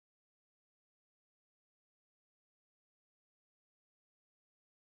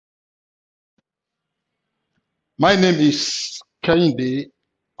My name is Kehinde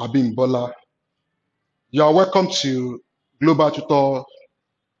Abimbola. You are welcome to Global Tutor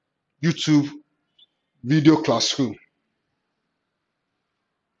YouTube video classroom.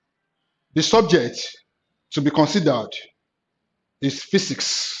 The subject to be considered is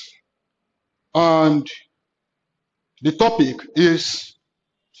physics, and the topic is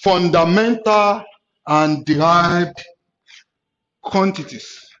fundamental and derived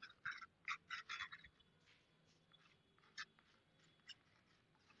quantities.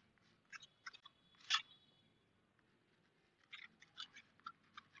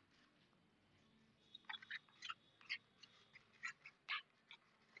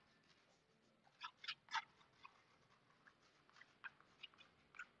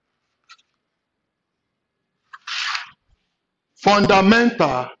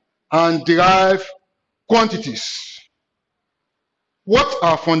 Fundamental and derived quantities. What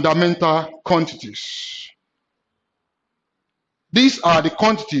are fundamental quantities? These are the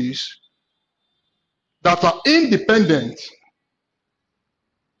quantities that are independent,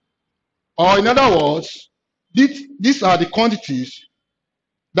 or in other words, these are the quantities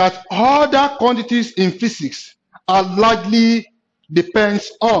that other quantities in physics are largely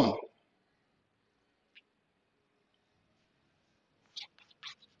depends on.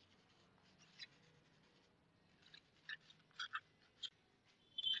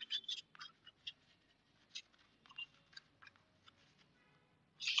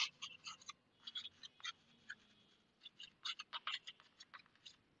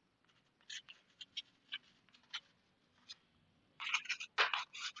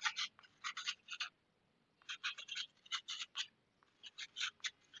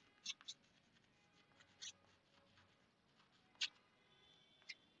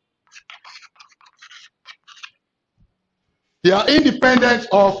 They are independent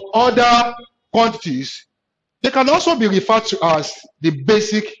of other quantities. They can also be referred to as the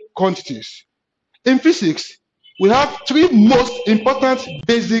basic quantities. In physics, we have three most important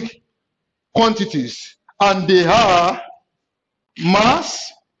basic quantities, and they are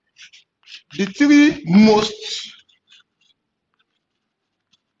mass, the three most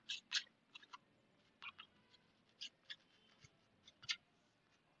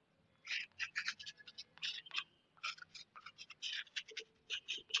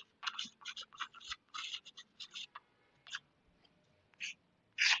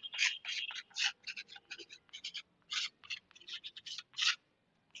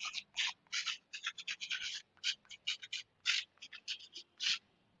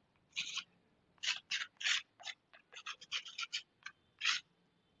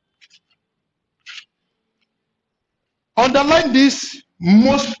underline this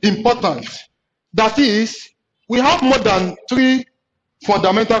most important. That is, we have more than three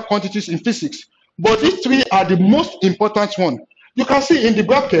fundamental quantities in physics, but these three are the most important one. You can see in the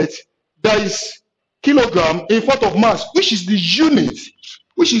bracket there is kilogram in front of mass, which is the unit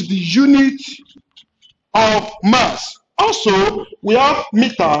of mass. Also, we have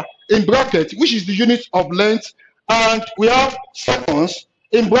meter in bracket, which is the unit of length, and we have seconds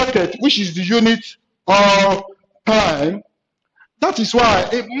in bracket, which is the unit of time. That is why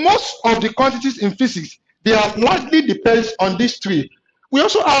most of the quantities in physics, they are largely depends on these three. We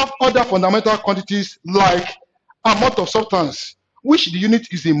also have other fundamental quantities like amount of substance, which the unit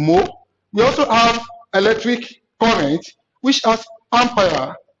is in mole. We also have electric current, which has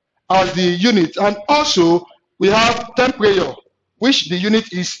ampere as the unit, and also we have temperature, which the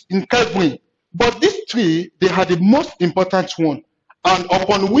unit is in Kelvin. But these three, they are the most important one, and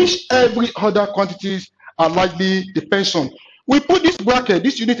upon which every other quantities are largely depends on. We put this bracket,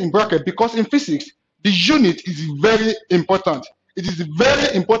 this unit in bracket, because in physics, the unit is very important. It is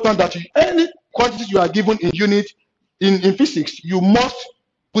very important that any quantity you are given in unit in physics, you must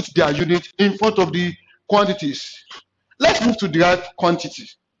put their unit in front of the quantities. Let's move to derived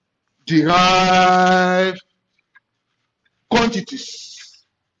quantities. Derived quantities.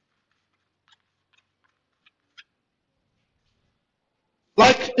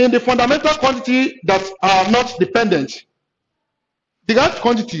 Like in the fundamental quantity that are not dependent, derived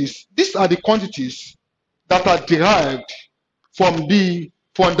quantities, these are the quantities that are derived from the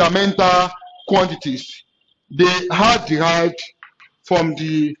fundamental quantities. They are derived from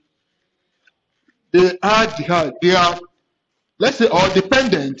they are, let's say, or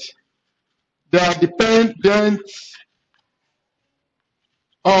dependent. They are dependent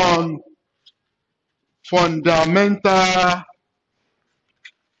on fundamental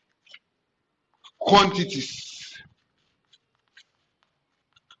quantities.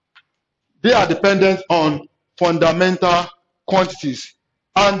 They are dependent on fundamental quantities.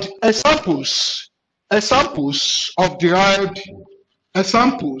 And examples examples of derived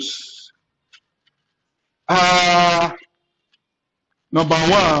examples are number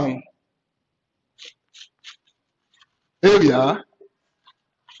 1, area,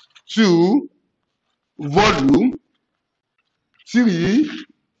 2, volume, 3,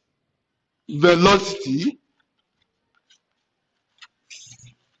 velocity,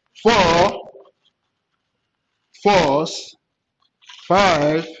 4, force,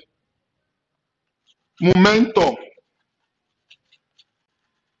 5, momentum.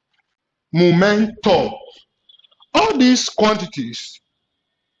 All these quantities,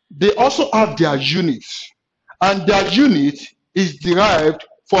 they also have their units, and their unit is derived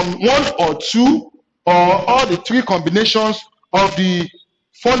from 1 or 2 or all the 3 combinations of the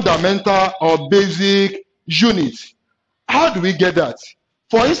fundamental or basic units. How do we get that?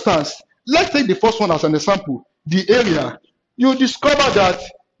 For instance, let's take the first one as an example, the area. You discover that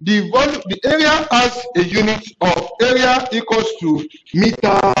the area has a unit of area equals to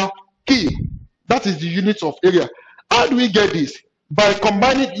meter cube. That is the unit of area. How do we get this? By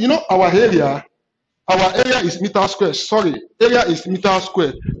combining, our area is meter square. Sorry, area is meter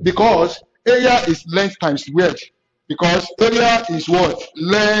square because area is length times width. Because area is what?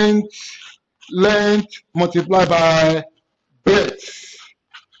 Length multiplied by breadth.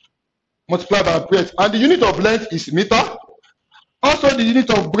 And the unit of length is meter. Also, the unit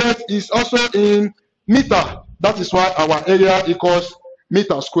of breadth is also in meter. That is why our area equals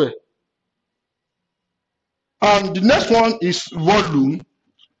meter square. And the next one is volume.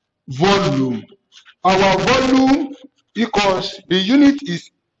 Our volume equals, the unit is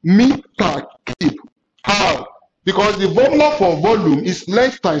meter cube. How? Because the formula for volume is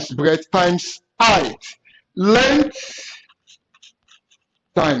length times breadth times height. Length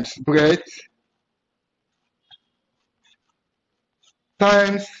times breadth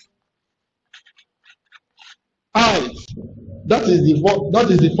times height. That is the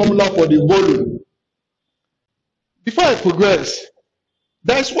formula for the volume. Before I progress,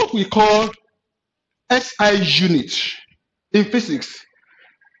 there is what we call SI unit in physics.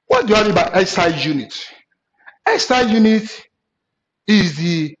 What do I mean by SI unit? SI unit is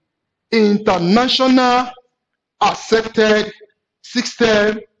the international accepted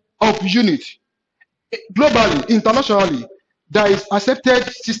system of unit. Globally, internationally, there is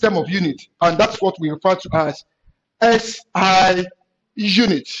accepted system of unit, and that's what we refer to as SI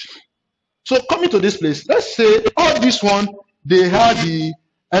unit. So coming to this place, let's say all this one, they are the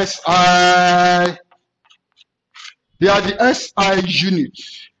SI unit.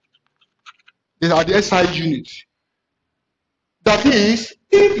 They are the SI unit. That is,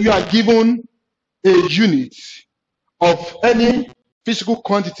 if you are given a unit of any physical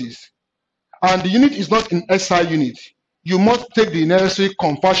quantities and the unit is not in SI unit, you must take the necessary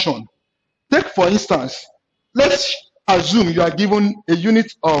conversion. Take for instance, let's assume you are given a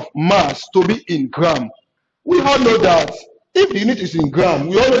unit of mass to be in gram. We all know that if the unit is in gram,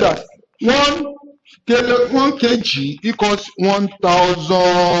 we all know that 1 kg equals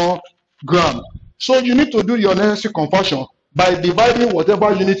 1,000 gram. So you need to do your necessary conversion by dividing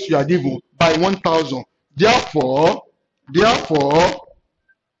whatever units you are given by 1,000. Therefore,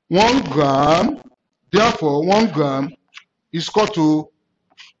 1 gram is equal to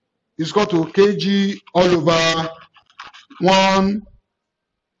kg all over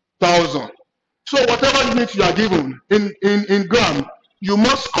 1,000. So whatever unit you are given in gram, you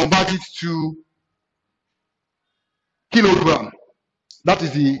must convert it to kilogram. That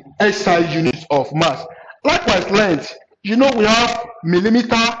is the SI unit of mass. Likewise, length. We have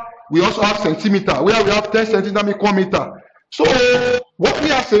millimeter, we also have centimeter, where we have 10 centimeter micrometer. So what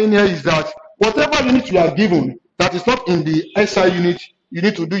we are saying here is that whatever unit you are given that is not in the SI unit, you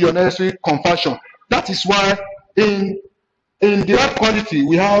need to do your necessary conversion. That is why in derived quantity,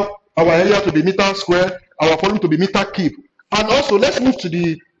 we have our area to be meter square, our volume to be meter cube. And also, let's move to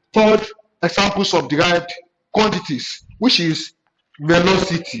the third examples of derived quantities, which is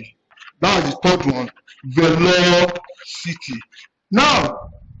velocity. That is the third one, velocity. Now,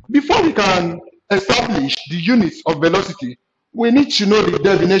 before we can establish the units of velocity, we need to know the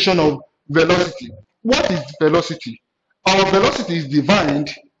definition of velocity. What is velocity? Our velocity is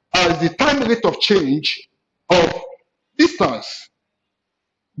defined as the time rate of change of distance.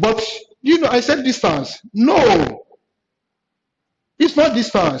 But I said distance. No, it's not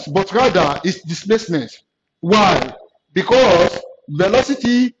distance, but rather it's displacement. Why? Because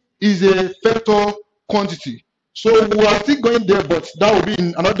velocity is a vector quantity. So we are still going there, but that will be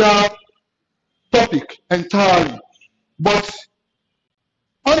in another topic entirely. But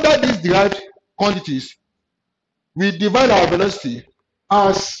under these derived quantities, we divide our velocity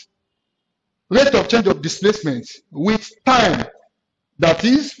as rate of change of displacement with time. That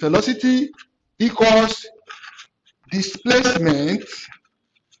is, velocity equals displacement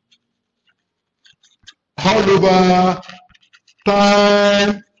all over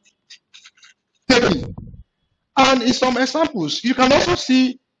time taken. And in some examples, you can also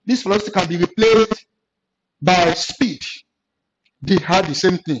see this velocity can be replaced by speed. They have the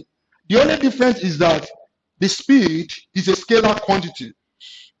same thing. The only difference is that the speed is a scalar quantity,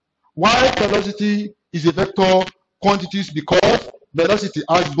 while velocity is a vector quantity because velocity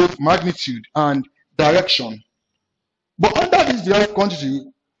has both magnitude and direction. But under this derived quantity,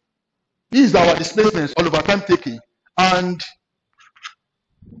 this is our displacement all over time taken, and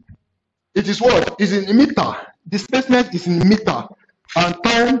it is what is in meter. Displacement is in meter, and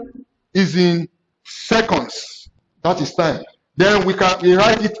time is in seconds. That is time. Then we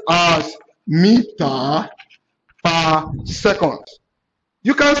write it as meter per second.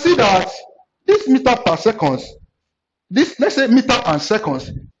 You can see that this meter per second, this, let's say meter and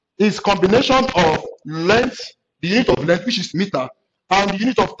seconds, is combination of length, the unit of length, which is meter, and the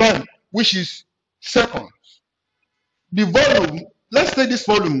unit of time, which is seconds. The volume, let's say this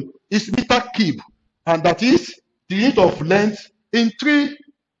volume is meter cube, and that is the unit of length in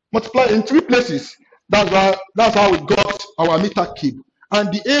multiplied in three places. That's how we got our meter cube.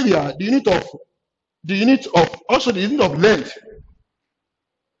 And the area, the unit of length,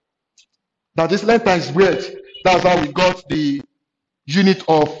 that is length times breadth. That's how we got the unit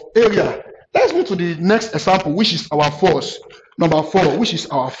of area. Let's move to the next example, which is our force. Number 4, which is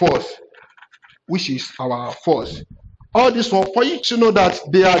our force. All this one for you to know that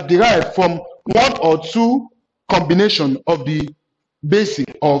they are derived from one or two combination of the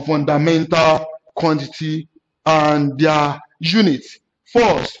basic or fundamental quantity and their units.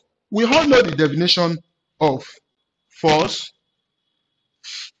 Force. We all know the definition of force.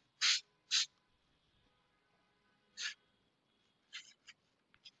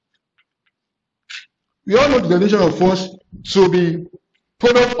 We all know the definition of force to be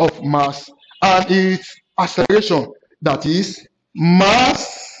product of mass and its acceleration. That is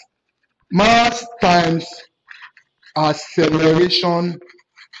mass times acceleration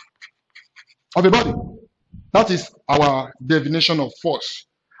of a body. That is our definition of force.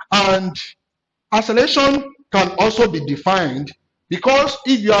 And acceleration can also be defined because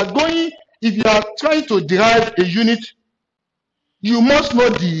if you are trying to derive a unit, you must know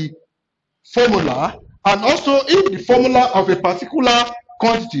the formula, and also if the formula of a particular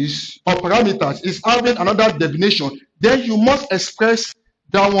quantities or parameters is having another definition, then you must express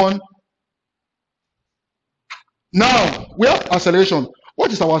that one. Now we have acceleration.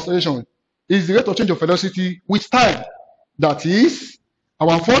 What is our acceleration? Is the rate of change of velocity with time. That is,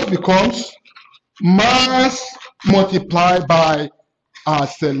 our force becomes mass multiplied by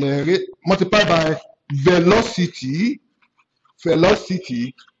velocity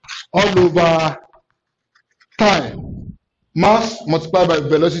all over time. Mass multiplied by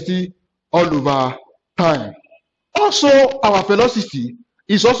velocity all over time. Also, our velocity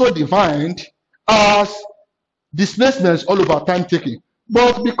is also defined as displacements all over time taken.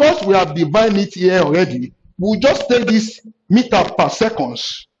 But because we have defined it here already, we'll just take this meter per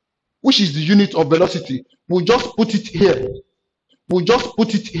seconds, which is the unit of velocity. We'll just put it here.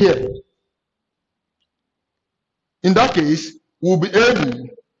 In that case, we'll be able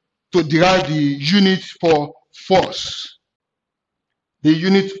to derive the unit for force, the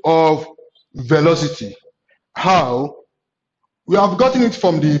unit of velocity. How? We have gotten it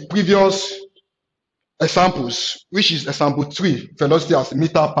from the previous examples, which is example 3, velocity as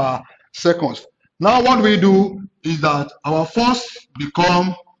meter per second. Now what we do is that our force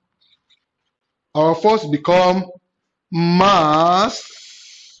become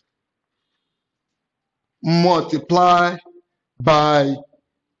mass multiplied by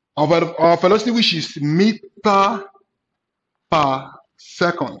our velocity, which is meter per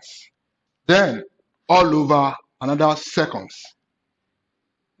second, then all over another seconds.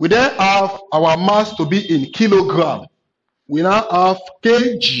 We then have our mass to be in kilogram. We now have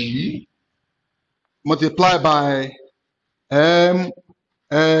kg multiplied by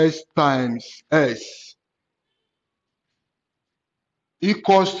ms times s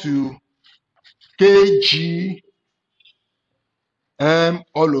equals to kg m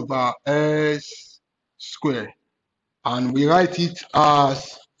all over s square, and we write it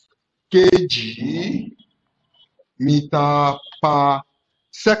as kg meter per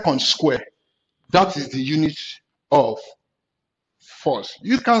second square. That is the unit of force.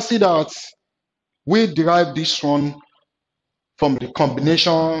 You can see that we derive this one from the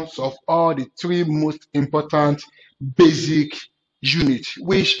combinations of all the 3 most important basic units,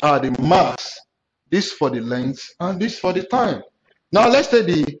 which are the mass, this for the length, and this for the time. Now let's take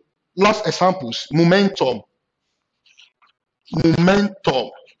the last examples. Momentum.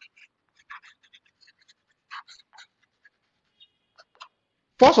 Momentum.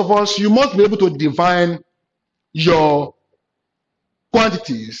 First of all, you must be able to define your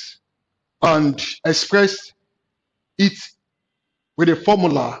quantities and express it with a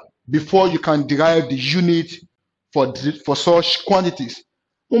formula before you can derive the unit for such quantities.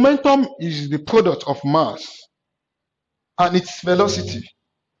 Momentum is the product of mass and its velocity.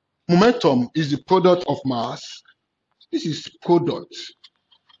 Momentum is the product of mass. This is product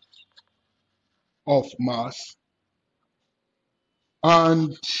of mass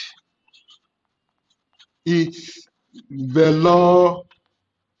and its velocity.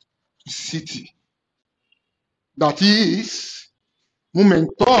 That is,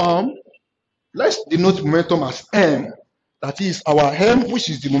 momentum, let's denote momentum as m. That is, our m, which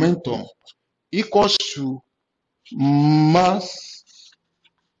is the momentum, equals to mass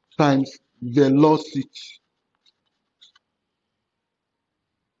times velocity.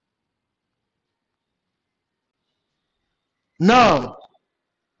 Now,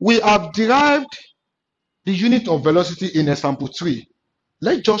 we have derived the unit of velocity in example 3.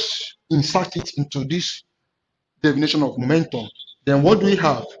 Let's just insert it into this definition of momentum. Then what do we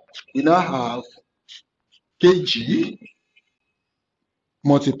have? We now have kg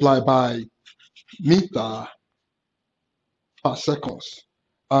multiplied by meter per seconds.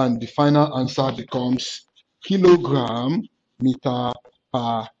 And the final answer becomes kilogram meter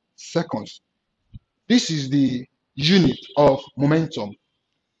per seconds. This is the unit of momentum.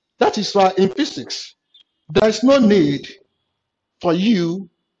 That is why in physics, there is no need for you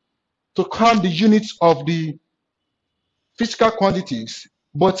to count the units of the physical quantities,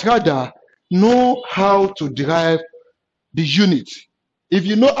 but rather know how to derive the unit. If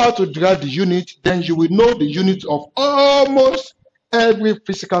you know how to derive the unit, then you will know the unit of almost every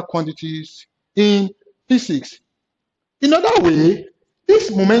physical quantities in physics. In other way,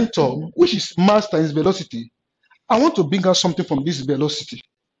 this momentum, which is mass times velocity, I want to bring out something from this velocity.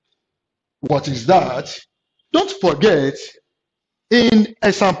 What is that? Don't forget, in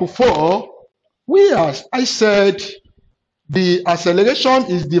example 4, whereas I said the acceleration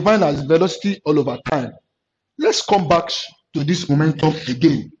is defined as velocity all over time. Let's come back to this momentum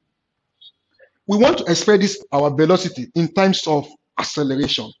again. We want to express this, our velocity, in terms of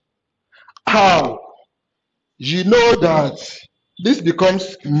acceleration. How? You know that this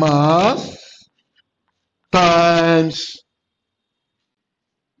becomes mass times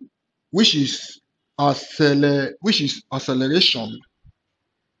which is acceleration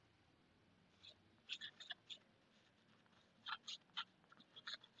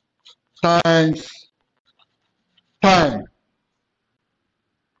times time.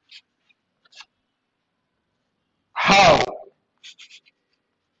 How?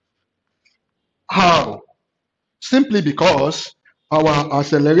 Simply because our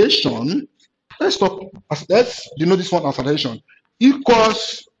acceleration, let's denote this one acceleration,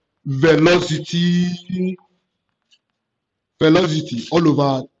 equals velocity all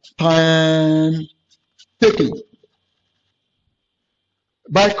over time taken.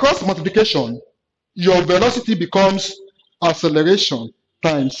 By cross multiplication, your velocity becomes acceleration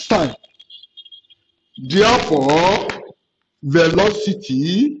times time. Therefore,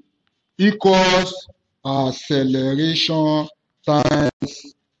 velocity equals acceleration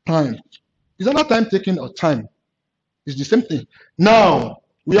times time. Is that not time taken or time? It's the same thing. Now,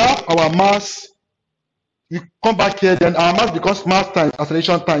 we have our mass. We come back here, then our mass becomes mass times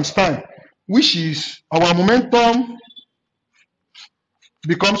acceleration times time, which is our momentum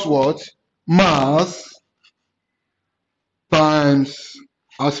becomes what? Mass times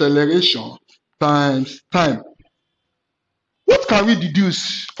acceleration times time. What can we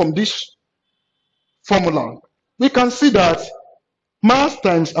deduce from this formula? We can see that mass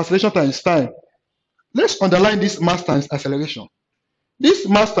times acceleration times time. Let's underline this mass times acceleration. This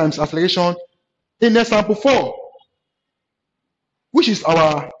mass times acceleration in example 4, which is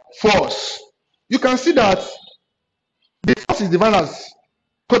our force. You can see that the force is defined as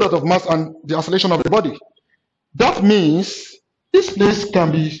product of mass and the acceleration of the body. That means this place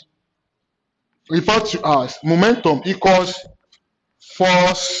can be referred to as momentum equals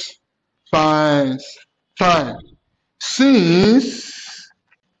force times time. Since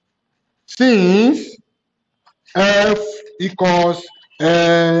F equals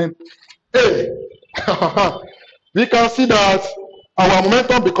ma, we can see that our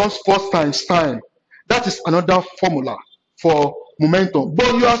momentum becomes force times time. That is another formula for momentum.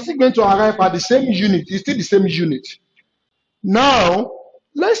 But you are still going to arrive at the same unit. It's still the same unit. Now,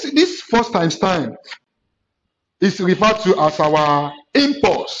 let's see this force times time is referred to as our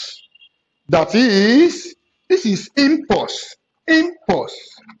impulse. That is, this is impulse. Impulse.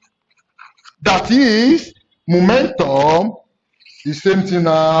 That is momentum, the same thing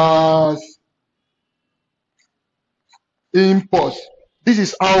as impulse. This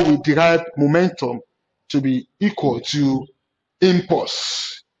is how we derive momentum to be equal to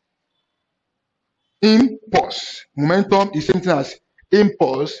impulse. Impulse. Momentum is same thing as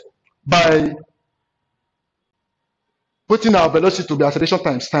impulse by putting our velocity to be acceleration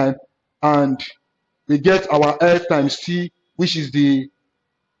times time, and we get our F times T, which is the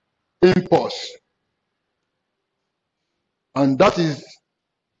impulse. And that is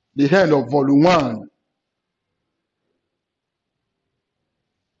the end of volume 1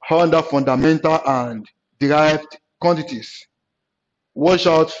 under fundamental and derived quantities. Watch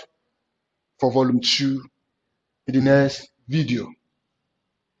out for volume 2 in the next video.